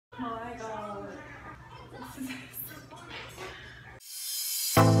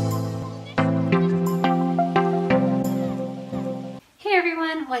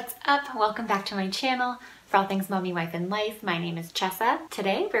What's up? Welcome back to my channel for all things mommy, wife, and life. My name is Chessa.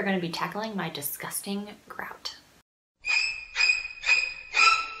 Today we're going to be tackling my disgusting grout.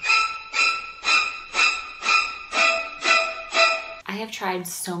 I have tried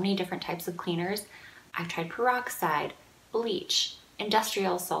so many different types of cleaners. I've tried peroxide, bleach,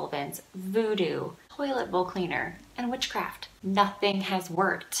 industrial solvents, voodoo, toilet bowl cleaner, and witchcraft. Nothing has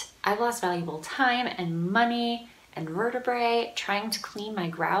worked. I've lost valuable time and money and vertebrae trying to clean my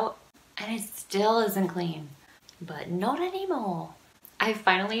grout, and it still isn't clean. But not anymore. I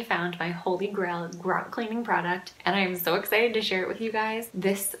finally found my holy grail grout cleaning product, and I am so excited to share it with you guys.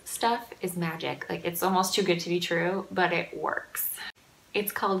 This stuff is magic. Like, it's almost too good to be true, but it works.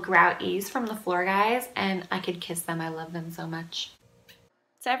 It's called Grout Ease from the Floor Guys, and I could kiss them. I love them so much.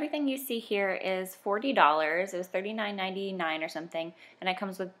 So everything you see here is $40. It was $39.99 or something, and it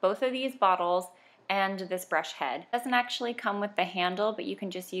comes with both of these bottles and this brush head. It doesn't actually come with the handle, but you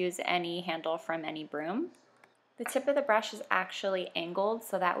can just use any handle from any broom. The tip of the brush is actually angled,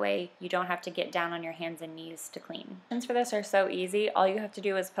 so that way you don't have to get down on your hands and knees to clean. Options for this are so easy. All you have to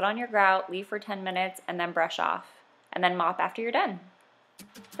do is put on your grout, leave for 10 minutes, and then brush off, and then mop after you're done.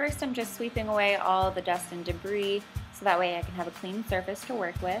 First, I'm just sweeping away all the dust and debris, so that way I can have a clean surface to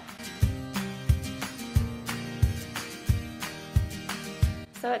work with.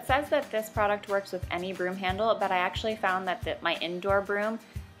 So it says that this product works with any broom handle, but I actually found that my indoor broom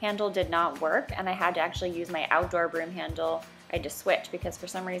handle did not work, and I had to actually use my outdoor broom handle. I had to switch because for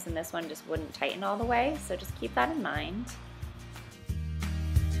some reason this one just wouldn't tighten all the way, so just keep that in mind.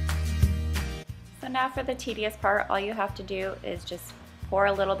 So now for the tedious part, all you have to do is just pour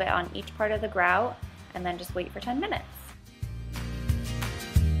a little bit on each part of the grout and then just wait for 10 minutes.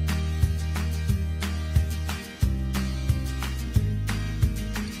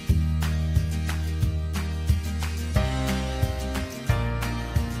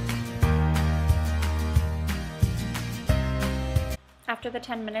 After the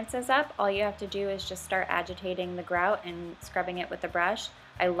 10 minutes is up, all you have to do is just start agitating the grout and scrubbing it with the brush.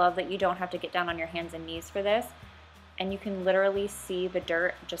 I love that you don't have to get down on your hands and knees for this, and you can literally see the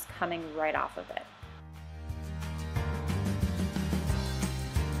dirt just coming right off of it.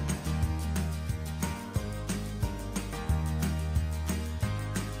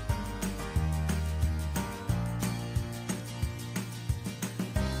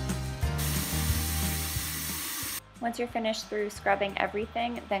 Once you're finished through scrubbing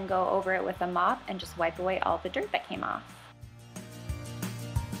everything, then go over it with a mop and just wipe away all the dirt that came off.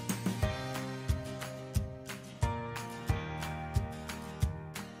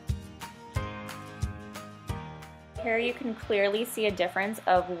 Here you can clearly see a difference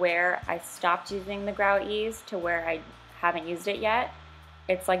of where I stopped using the Grout Ease to where I haven't used it yet.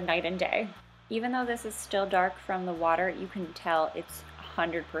 It's like night and day. Even though this is still dark from the water, you can tell it's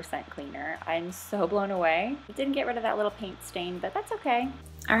 100% cleaner. I'm so blown away. It didn't get rid of that little paint stain, but that's okay.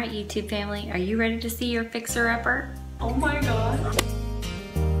 All right, YouTube family, are you ready to see your fixer-upper? Oh my God.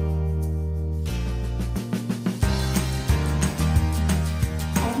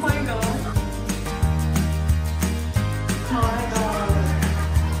 Oh my God.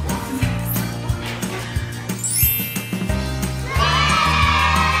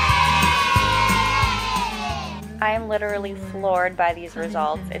 I am literally floored by these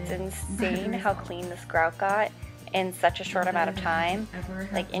results. It's insane how clean this grout got in such a short amount of time.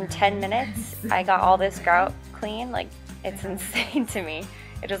 Like in 10 minutes, I got all this grout clean. Like, it's insane to me.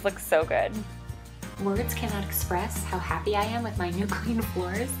 It just looks so good. Words cannot express how happy I am with my new clean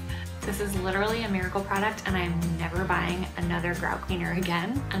floors. This is literally a miracle product, and I am never buying another grout cleaner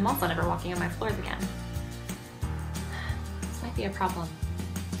again. I'm also never walking on my floors again. This might be a problem.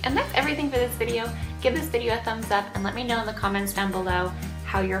 And that's everything for this video. Give this video a thumbs up and let me know in the comments down below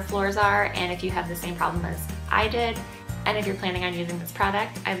how your floors are and if you have the same problem as I did. And if you're planning on using this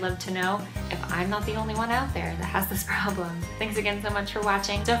product, I'd love to know if I'm not the only one out there that has this problem. Thanks again so much for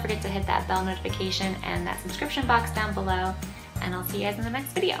watching. Don't forget to hit that bell notification and that subscription box down below. And I'll see you guys in the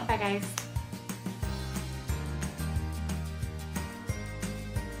next video. Bye guys.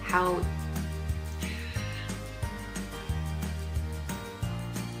 How